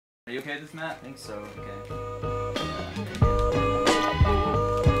Are you okay with this, Matt? I think so. Okay.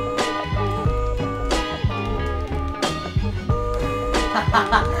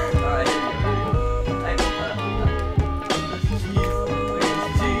 Alright, here we go. Hey, this is cheese. Look at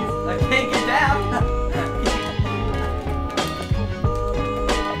this cheese. I can't get down.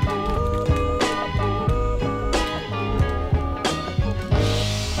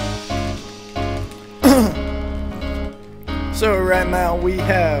 So right now we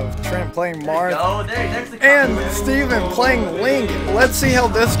have Trent playing Marth Oh, there's the and compliment. Steven playing Link. Let's see how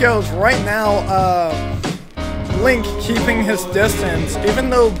this goes. Right now, Link keeping his distance.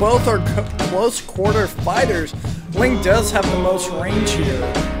 Even though both are close quarter fighters, Link does have the most range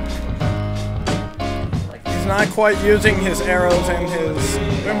here. He's not quite using his arrows and his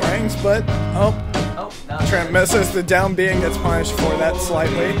boomerangs, but no, Trent misses. The down being gets punished for that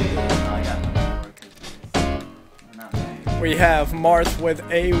slightly. I got it. We have Marth with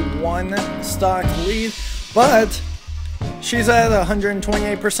a 1 stock lead, but she's at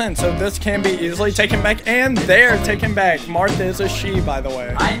 128%, so this can be easily taken back, and they're taken back. Marth is a she, by the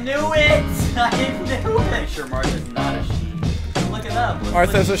way. I knew it! I knew it! I'm sure Marth is not a she. Look it up.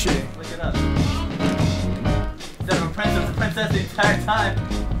 Marth is a she. Look it up. Instead of a prince, it was a princess the entire time.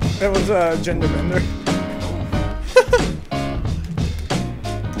 It was a gender bender.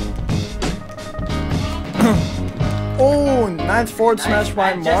 Oh, nice forward smash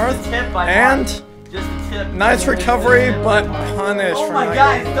by Marth, and Just a tip. nice recovery, but punished. Oh for my not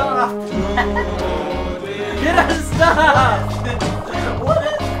god, stop! Get us, stop! What is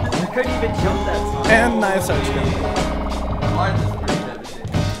this? I couldn't even jump that time. And nice edge guard. Marth is pretty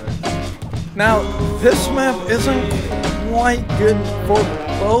devastating. Now, this map isn't quite good for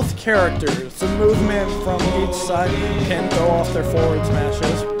both characters. The movement from each side can go off their forward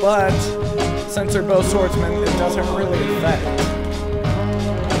smashes, but since they're both swordsmen, it doesn't really affect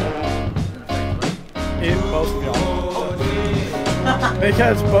both of y'all.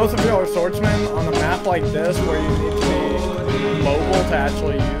 Because both of y'all are swordsmen on a map like this where you need to be mobile to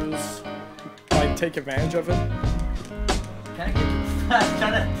actually use, like, take advantage of it. Can I get I'm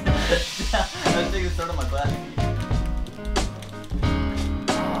trying to I was taking the sword on my butt.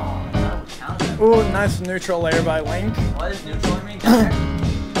 Ooh, nice neutral air by Link. What does neutral mean?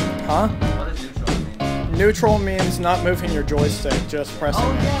 Huh? What does neutral mean? Neutral means not moving your joystick, just pressing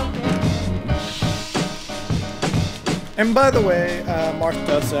Oh it. yeah, okay. And by the way, Marth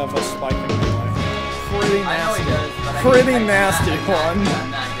does have a spike in melee. Pretty I know he nasty. does, but Pretty I nasty one. I'm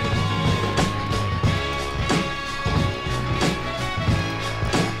not good.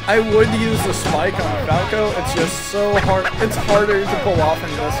 I would use the spike on Falco, it's just so hard. It's harder to pull off in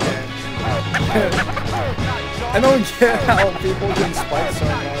this game. I don't get how people can spike so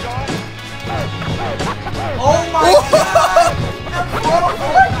much. Oh my god!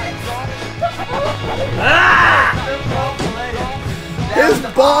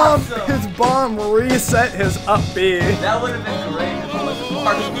 His bomb reset his up B. That would have been great if it wasn't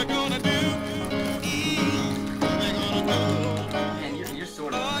part of it. Man, you're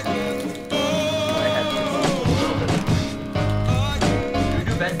sort of. I had just a little bit of. Do we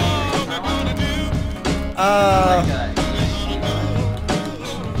do best of three now?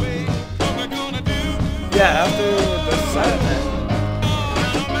 Yeah, after the set.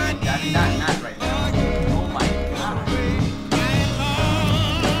 I mean, not right now. Oh my god.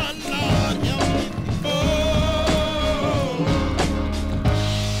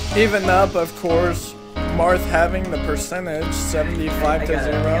 Even up, of course, Marth having the percentage, 75 to 0.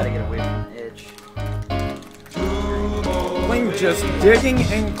 I gotta get away from the edge. Link just digging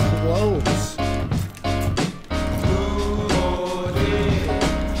in close.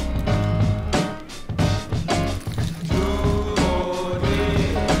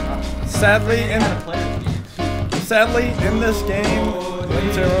 Sadly, in this game,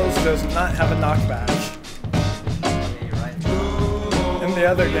 Link Zeroes does not have a knockback. Yeah, you're right. In the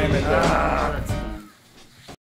other game, it does.